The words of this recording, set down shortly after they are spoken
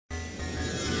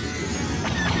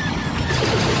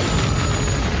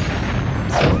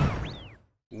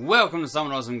Welcome to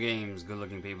Some Awesome Games, good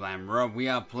looking people. I'm Rob. We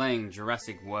are playing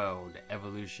Jurassic World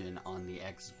Evolution on the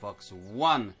Xbox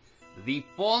One. The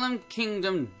Fallen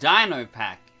Kingdom Dino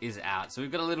Pack is out, so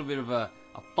we've got a little bit of a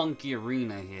funky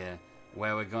arena here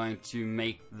where we're going to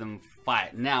make them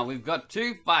fight. Now, we've got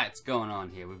two fights going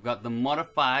on here. We've got the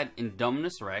modified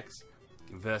Indominus Rex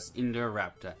versus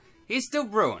Indoraptor. He's still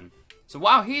brewing, so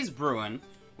while he's brewing,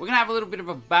 we're going to have a little bit of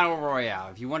a battle royale.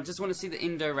 If you just want to see the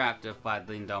Indoraptor fight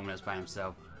the Indominus by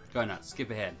himself, go nuts, skip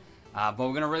ahead. But we're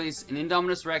going to release an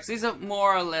Indominus Rex. These are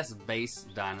more or less base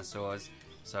dinosaurs.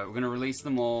 So we're going to release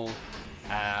them all.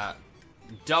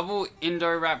 Double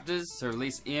Indoraptors, so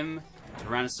release Im,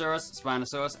 Tyrannosaurus,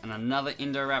 Spinosaurus, and another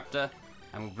Indoraptor.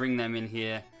 And we'll bring them in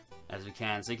here as we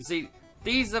can. So you can see,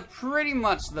 these are pretty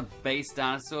much the base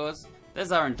dinosaurs.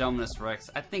 There's our Indominus Rex.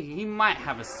 I think he might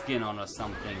have a skin on or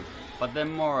something, but they're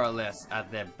more or less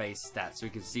at their base stats, so we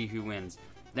can see who wins.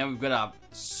 Then we've got our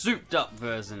souped up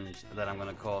version that I'm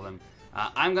going to call them.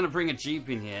 I'm going to bring a Jeep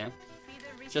in here,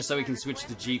 just so we can switch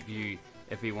to Jeep view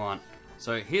if we want.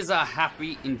 So here's our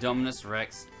happy Indominus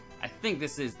Rex. I think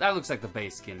that looks like the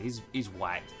base skin. He's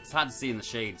white. It's hard to see in the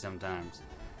shade sometimes.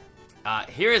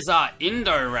 Here is our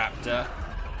Indoraptor.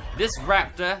 This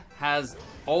raptor has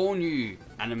all new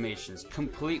animations,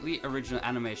 completely original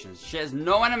animations. Shares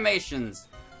no animations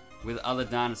with other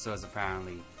dinosaurs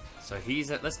apparently. So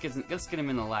let's get him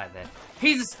in the light there.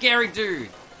 He's a scary dude.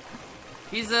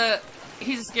 He's a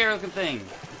scary looking thing.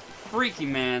 Freaky,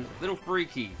 man, little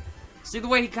freaky. See the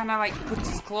way he kind of like puts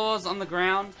his claws on the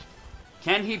ground?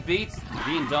 Can he beat the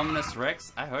Indominus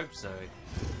Rex? I hope so.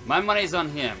 My money's on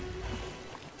him.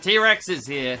 T-Rex is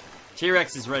here.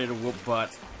 T-Rex is ready to whoop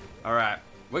butt. Alright,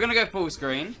 we're gonna go full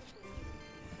screen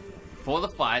for the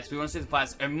fights. We want to see the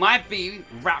fights. It might be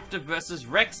Raptor versus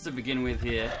Rex to begin with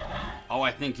here. Oh,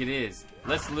 I think it is.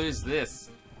 Let's lose this.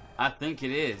 I think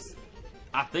it is.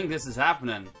 I think this is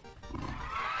happening.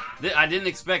 I didn't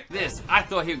expect this. I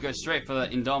thought he would go straight for the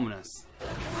Indominus.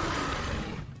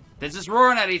 They're just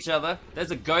roaring at each other.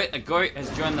 There's a goat. A goat has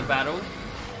joined the battle.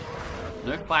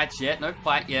 No fights yet. No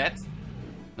fight yet.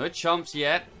 No chomps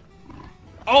yet.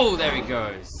 Oh, there he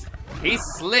goes. He's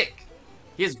slick.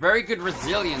 He has very good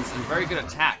resilience and very good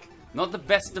attack. Not the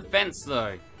best defense,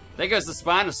 though. There goes the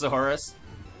Spinosaurus.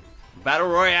 Battle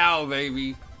Royale,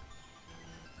 baby.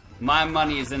 My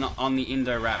money is on the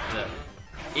Indoraptor.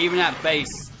 Even at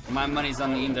base, my money's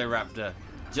on the Indoraptor.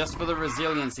 Just for the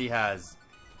resilience he has.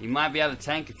 He might be able to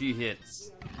tank a few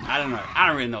hits. I don't know. I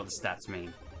don't really know what the stats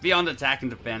mean. Beyond attack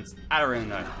and defense, I don't really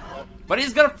know. But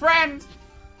he's got a friend!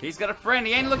 He's got a friend.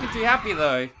 He ain't looking too happy,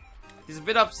 though. He's a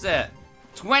bit upset.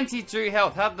 22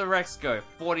 health. How'd the Rex go?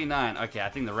 49. Okay, I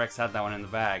think the Rex had that one in the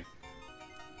bag.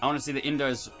 I want to see the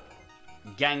Indos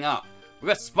gang up. We've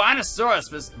got Spinosaurus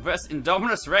versus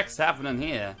Indominus Rex happening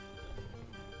here.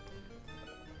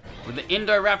 With the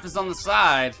Indoraptors on the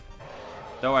side.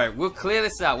 Don't worry, we'll clear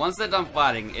this out. Once they're done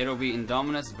fighting, it'll be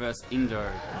Indominus versus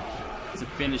Indo to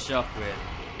finish off with.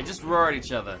 They just roar at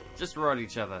each other. Just roar at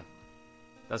each other.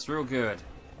 That's real good.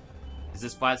 Is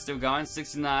this fight still going?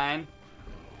 69.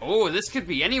 Oh, this could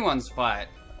be anyone's fight.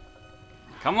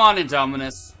 Come on,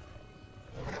 Indominus.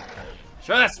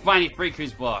 Show that spiny freak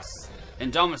who's boss.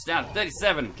 Indominus down to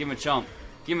 37. Give him a chomp.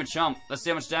 Give him a chomp. Let's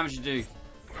see how much damage you do.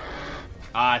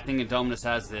 I think Indominus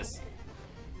has this.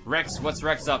 Rex, what's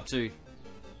Rex up to?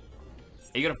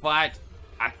 Are you gonna fight?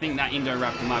 I think that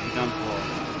Indoraptor might be done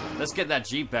for. Let's get that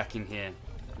Jeep back in here.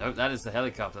 Nope, that is the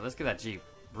helicopter. Let's get that Jeep.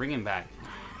 Bring him back.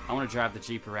 I want to drive the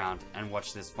Jeep around and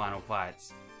watch this final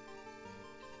fights.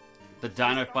 The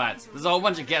dino fights. There's a whole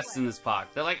bunch of guests in this park.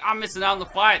 They're like, I'm missing out on the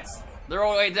fights. They're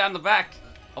all the way down the back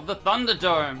of the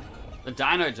Thunderdome. The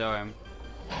Dino Dome.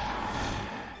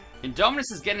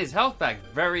 Indominus is getting his health back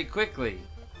very quickly.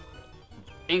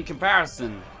 In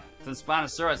comparison to the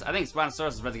Spinosaurus. I think Spinosaurus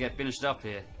is about to get finished up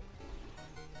here.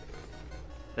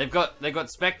 They've got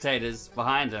spectators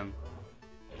behind them.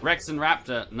 Rex and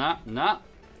Raptor. No.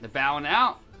 They're bowing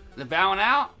out. They're bowing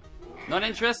out. Not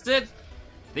interested.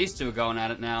 These two are going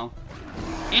at it now.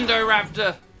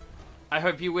 Indoraptor. I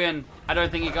hope you win. I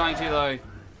don't think you're going to, though.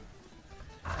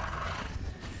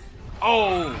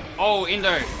 Oh, Indo.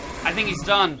 I think he's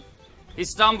done. He's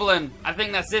stumbling. I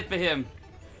think that's it for him.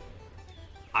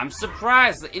 I'm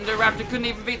surprised the Indoraptor couldn't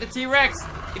even beat the T-Rex.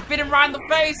 It bit him right in the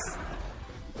face.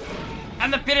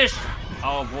 And the finish.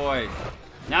 Oh, boy.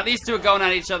 Now these two are going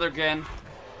at each other again.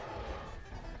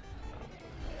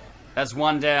 That's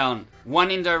one down. One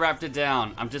Indoraptor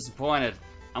down. I'm disappointed.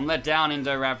 I'm let down,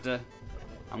 Indoraptor.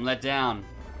 I'm let down.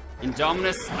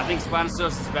 Indominus, I think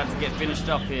Spinosaurus is about to get finished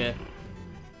up here.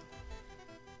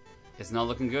 It's not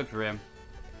looking good for him.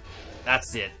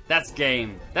 That's it. That's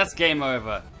game. That's game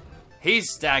over.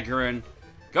 He's staggering.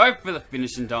 Go for the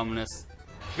finish, Indominus.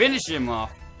 Finish him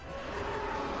off.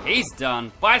 He's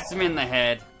done. Bites him in the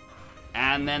head.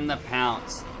 And then the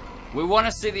pounce. We want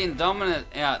to see the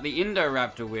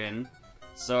Indoraptor win.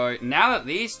 So now that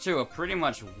these two are pretty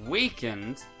much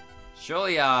weakened,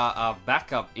 surely our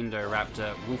backup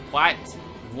Indoraptor will fight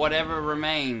whatever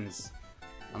remains.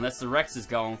 Unless the Rex is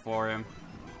going for him.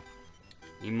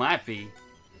 He might be.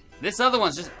 This other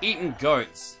one's just eating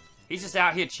goats. He's just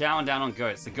out here chowing down on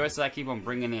goats. The goats that I keep on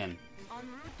bringing in.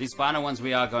 These final ones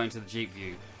we are going to the Jeep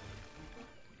view.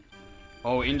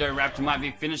 Oh, Indoraptor might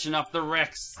be finishing off the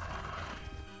Rex.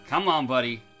 Come on,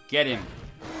 buddy. Get him.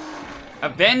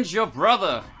 Avenge your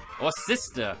brother. Or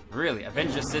sister. Really,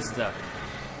 avenge your sister.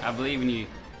 I believe in you.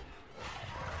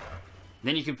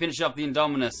 Then you can finish up the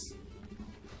Indominus.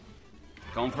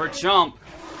 Going for a chomp.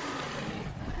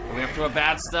 Are we off to a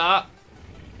bad start?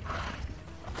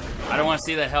 I don't want to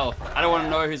see the health. I don't want to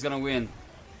know who's going to win.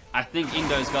 I think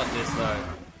Indo's got this, though.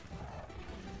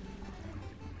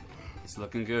 It's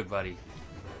looking good, buddy.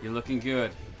 You're looking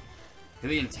good. Look at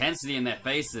the intensity in their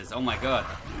faces. Oh, my God.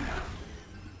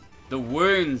 The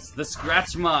wounds. The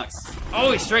scratch marks.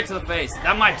 Oh, he's straight to the face.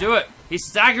 That might do it. He's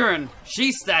staggering.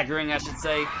 She's staggering, I should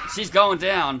say. She's going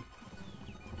down.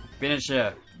 Finish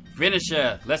her. Finish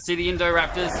her. Let's see the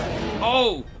Indoraptors.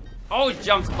 Oh! Oh, he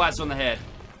jumps and bites on the head.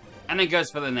 And then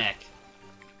goes for the neck.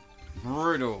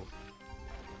 Brutal.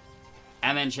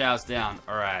 And then chows down.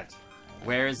 Alright.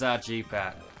 Where is our Jeep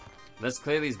at? Let's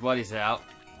clear these bodies out.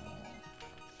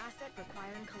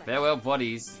 Farewell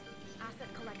bodies.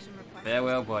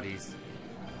 Farewell bodies.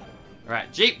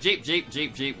 Alright, Jeep, Jeep, Jeep,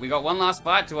 Jeep, Jeep. We got one last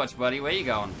fight to watch, buddy. Where you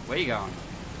going? Where you going?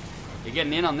 You're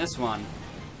getting in on this one.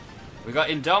 We got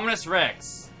Indominus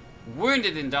Rex.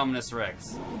 Wounded Indominus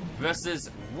Rex. Versus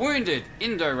Wounded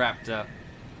Indoraptor.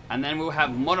 And then we'll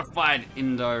have Modified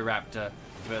Indoraptor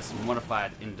versus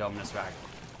Modified Indominus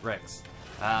Rex.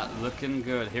 Looking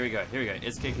good. Here we go. Here we go.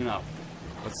 It's kicking off.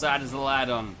 What side is the light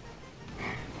on?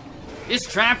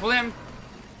 Just trample him.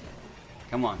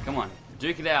 Come on. Come on.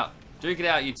 Duke it out. Duke it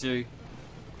out, you two.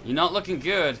 You're not looking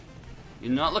good.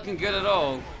 You're not looking good at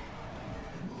all.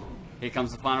 Here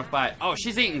comes the final fight. Oh,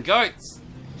 she's eating goats.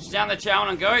 She's down there chowing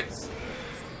on goats.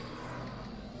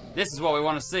 This is what we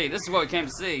want to see. This is what we came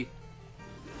to see.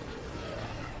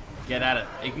 Get at it.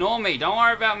 Ignore me. Don't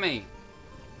worry about me.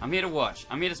 I'm here to watch.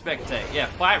 I'm here to spectate. Yeah,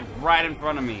 fight right in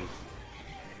front of me.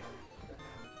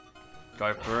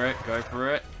 Go for it. Go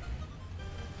for it.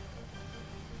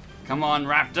 Come on,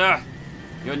 Raptor.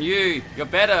 You're new. You're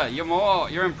better. You're more.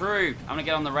 You're improved. I'm gonna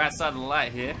get on the right side of the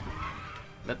light here.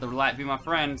 Let the light be my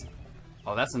friend.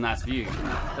 Oh, that's a nice view.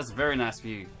 That's a very nice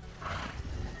view.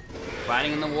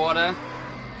 Fighting in the water.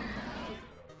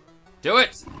 Do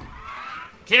it.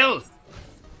 Kill.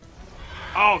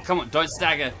 Oh, come on. Don't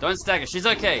stagger. Don't stagger. She's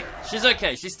okay. She's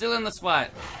okay. She's still in this fight.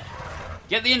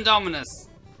 Get the Indominus.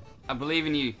 I believe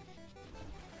in you.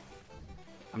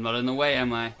 I'm not in the way,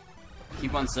 am I?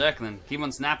 Keep on circling. Keep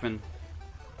on snapping.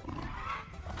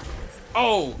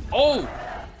 Oh! Oh!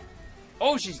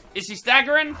 Oh, is she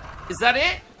staggering? Is that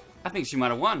it? I think she might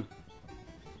have won.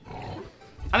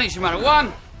 I think she might have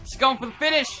won. She's going for the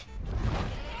finish.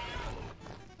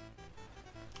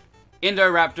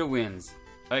 Indoraptor wins.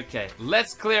 Okay,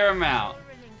 let's clear him out.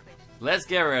 Let's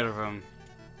get rid of him.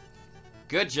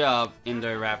 Good job,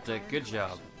 Indoraptor. Good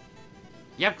job.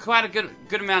 You have quite a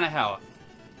good amount of health.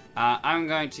 I'm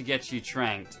going to get you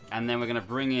tranked, and then we're going to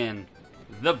bring in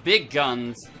the big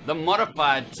guns, the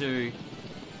modified 2.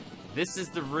 This is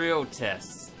the real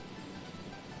test.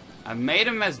 I've made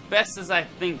them as best as I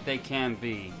think they can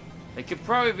be. They could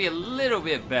probably be a little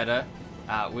bit better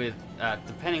with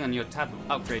depending on your type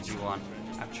of upgrades you want.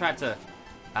 I've tried to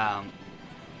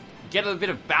get a little bit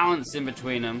of balance in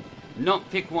between them.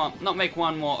 Not make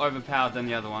one more overpowered than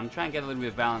the other one. Try and get a little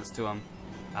bit of balance to them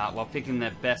while picking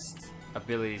their best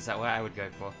abilities. That way I would go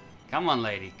for. Come on,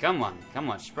 lady. Come on. Come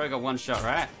on. She's probably got one shot,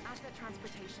 right?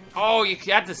 Oh, you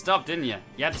had to stop, didn't you?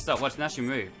 You had to stop. Watch, now she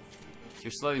moved.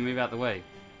 She'll slowly move out the way.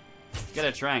 Get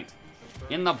her tranked.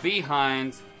 In the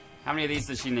behind. How many of these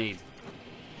does she need?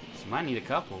 She might need a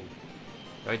couple.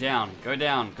 Go down. Go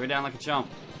down. Go down like a chump.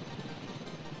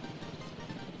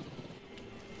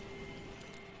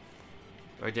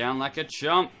 Go down like a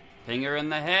chump. Ping her in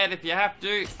the head if you have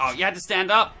to. Oh, you had to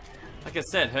stand up. Like I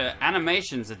said, her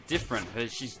animations are different.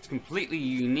 She's completely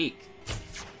unique.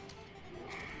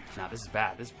 Nah, this is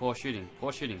bad. This is poor shooting.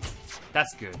 Poor shooting.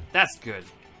 That's good. That's good.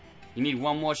 You need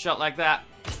one more shot like that.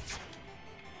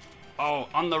 Oh,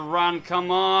 on the run.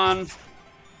 Come on.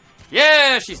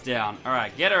 Yeah, she's down.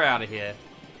 Alright, get her out of here.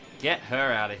 Get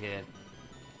her out of here.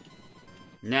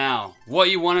 Now, what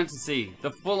you wanted to see.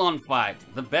 The full-on fight.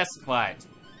 The best fight.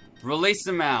 Release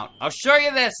them out. I'll show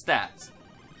you their stats.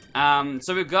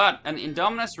 So we've got an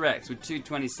Indominus Rex with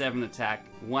 227 attack,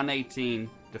 118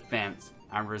 defense,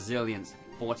 and resilience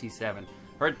 47.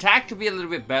 Her attack could be a little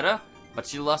bit better, but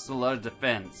she lost a lot of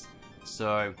defense.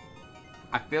 So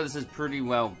I feel this is pretty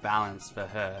well balanced for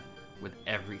her with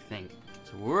everything.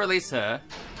 So we'll release her,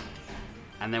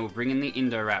 and then we'll bring in the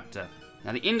Indoraptor.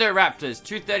 Now the Indoraptor is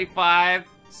 235,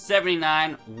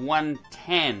 79,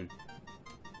 110.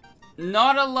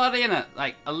 Not a lot in it,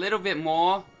 like a little bit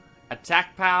more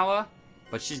attack power,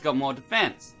 but she's got more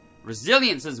defense.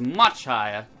 Resilience is much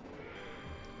higher.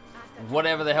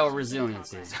 Whatever the hell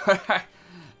resilience is.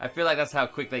 I feel like that's how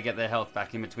quick they get their health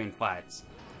back in between fights.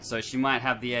 So she might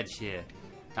have the edge here.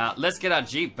 Let's get our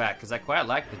Jeep back, because I quite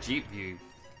like the Jeep view.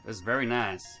 It was very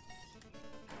nice.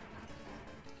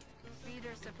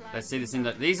 Let's see this in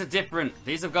the... These are different.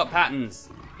 These have got patterns.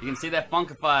 You can see they're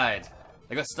funkified.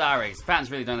 They got star rays.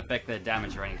 Patterns really don't affect their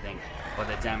damage or anything, or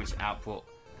their damage output.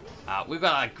 We've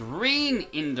got a green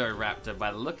Indoraptor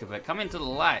by the look of it. Come into the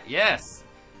light. Yes.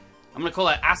 I'm gonna call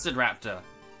her Acid Raptor.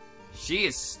 She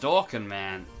is stalking,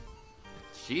 man.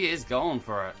 She is going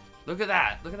for it. Look at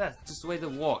that. Look at that. Just the way they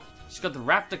walk. She's got the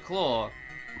raptor claw,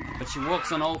 but she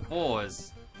walks on all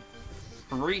fours.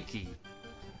 Freaky.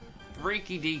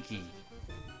 Freaky deaky.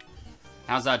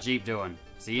 How's our Jeep doing?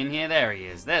 Is he in here? There he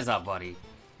is. There's our buddy.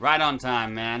 Right on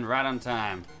time, man. Right on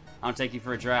time. I'll take you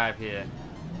for a drive here.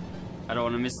 I don't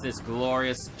want to miss this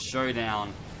glorious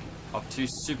showdown of two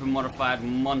super modified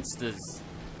monsters.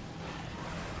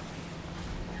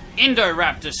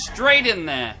 Indoraptor straight in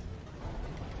there.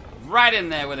 Right in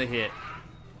there with a hit.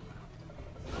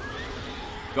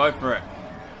 Go for it.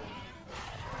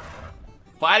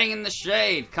 Fighting in the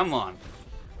shade. Come on.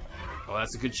 Oh,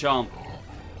 that's a good chomp.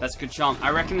 That's a good chomp.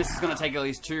 I reckon this is going to take at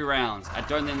least 2 rounds. I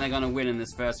don't think they're going to win in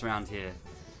this first round here.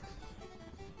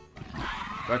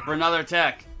 Go for another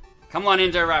attack. Come on,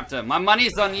 Indoraptor. My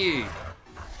money's on you.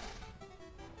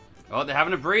 Oh, they're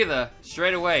having a breather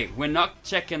straight away. We're not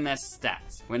checking their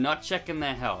stats. We're not checking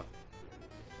their health.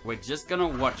 We're just going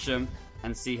to watch them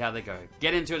and see how they go.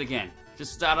 Get into it again.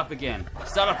 Just start up again.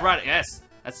 Start up right. Yes.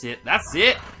 That's it. That's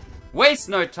it. Waste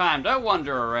no time. Don't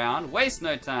wander around. Waste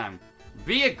no time.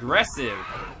 Be aggressive.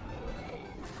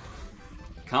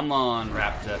 Come on,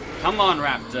 Raptor. Come on,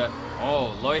 Raptor.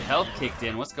 Oh, low health kicked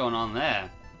in. What's going on there?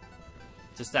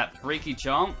 Just that freaky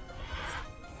chomp.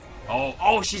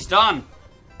 Oh, she's done.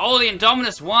 Oh, the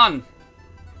Indominus won.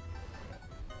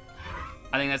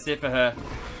 I think that's it for her.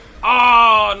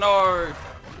 Oh, no.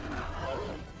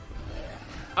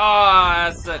 Oh,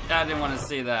 that's it. I didn't want to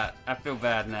see that. I feel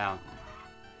bad now.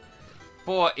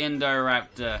 Poor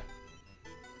Indoraptor.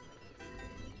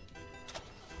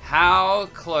 How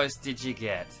close did you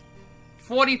get?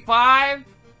 45?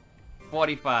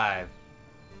 45.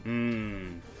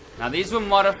 Now these were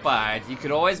modified. You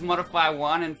could always modify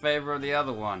one in favor of the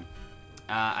other one.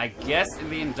 I guess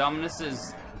the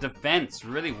Indominus's defense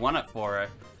really won it for her.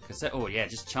 Oh yeah,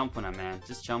 just chomp on her, man.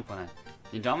 Just chomp on her.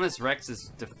 The Indominus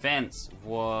Rex's defense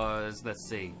was, let's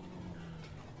see.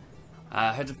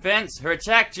 Her defense, her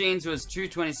attack genes was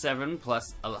 227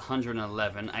 plus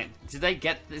 111. Did they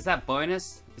get, is that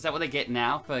bonus? Is that what they get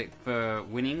now for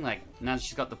winning? Like, now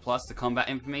she's got the plus to combat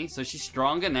infamy. So she's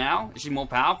stronger now? Is she more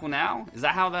powerful now? Is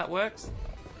that how that works?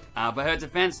 But her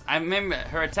defense, I remember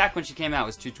her attack when she came out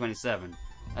was 227.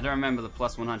 I don't remember the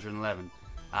plus 111.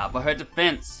 But her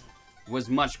defense was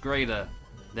much greater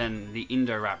than the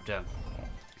Indoraptor.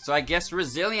 So I guess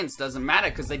resilience doesn't matter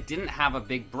because they didn't have a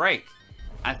big break.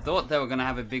 I thought they were going to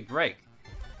have a big break.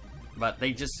 But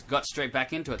they just got straight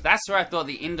back into it. That's where I thought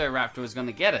the Indoraptor was going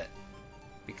to get it.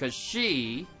 Because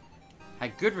she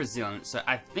had good resilience. So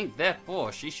I think,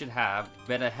 therefore, she should have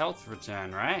better health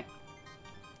return, right?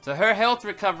 So her health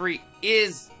recovery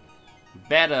is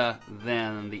better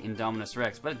than the Indominus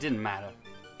Rex. But it didn't matter.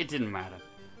 It didn't matter.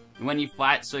 When you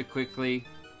fight so quickly,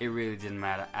 it really didn't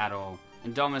matter at all.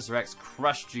 Indominus Rex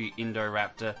crushed you,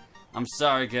 Indoraptor. I'm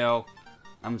sorry, girl.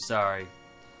 I'm sorry.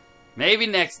 Maybe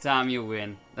next time you'll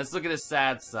win. Let's look at a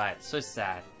sad sight. So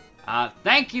sad.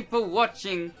 Thank you for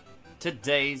watching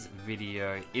today's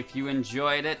video. If you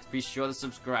enjoyed it, be sure to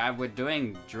subscribe. We're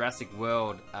doing Jurassic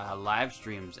World live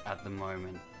streams at the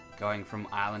moment. Going from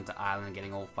island to island,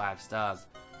 getting all 5 stars.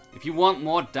 If you want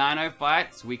more dino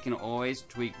fights, we can always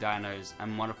tweak dinos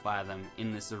and modify them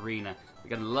in this arena. We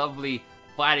got a lovely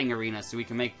fighting arena, so we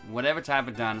can make whatever type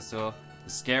of dinosaur,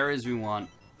 as scary as we want,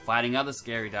 fighting other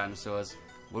scary dinosaurs.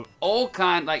 With all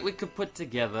kind, like we could put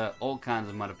together all kinds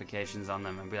of modifications on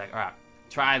them and be like, alright,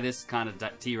 try this kind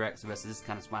of T-Rex versus this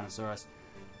kind of Spinosaurus.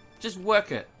 Just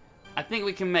work it. I think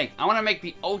we can make. I want to make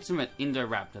the ultimate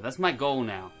Indoraptor. That's my goal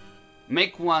now.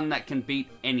 Make one that can beat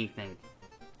anything.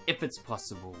 If it's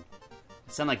possible.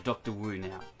 I sound like Dr. Wu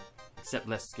now. Except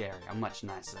less scary. I'm much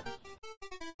nicer.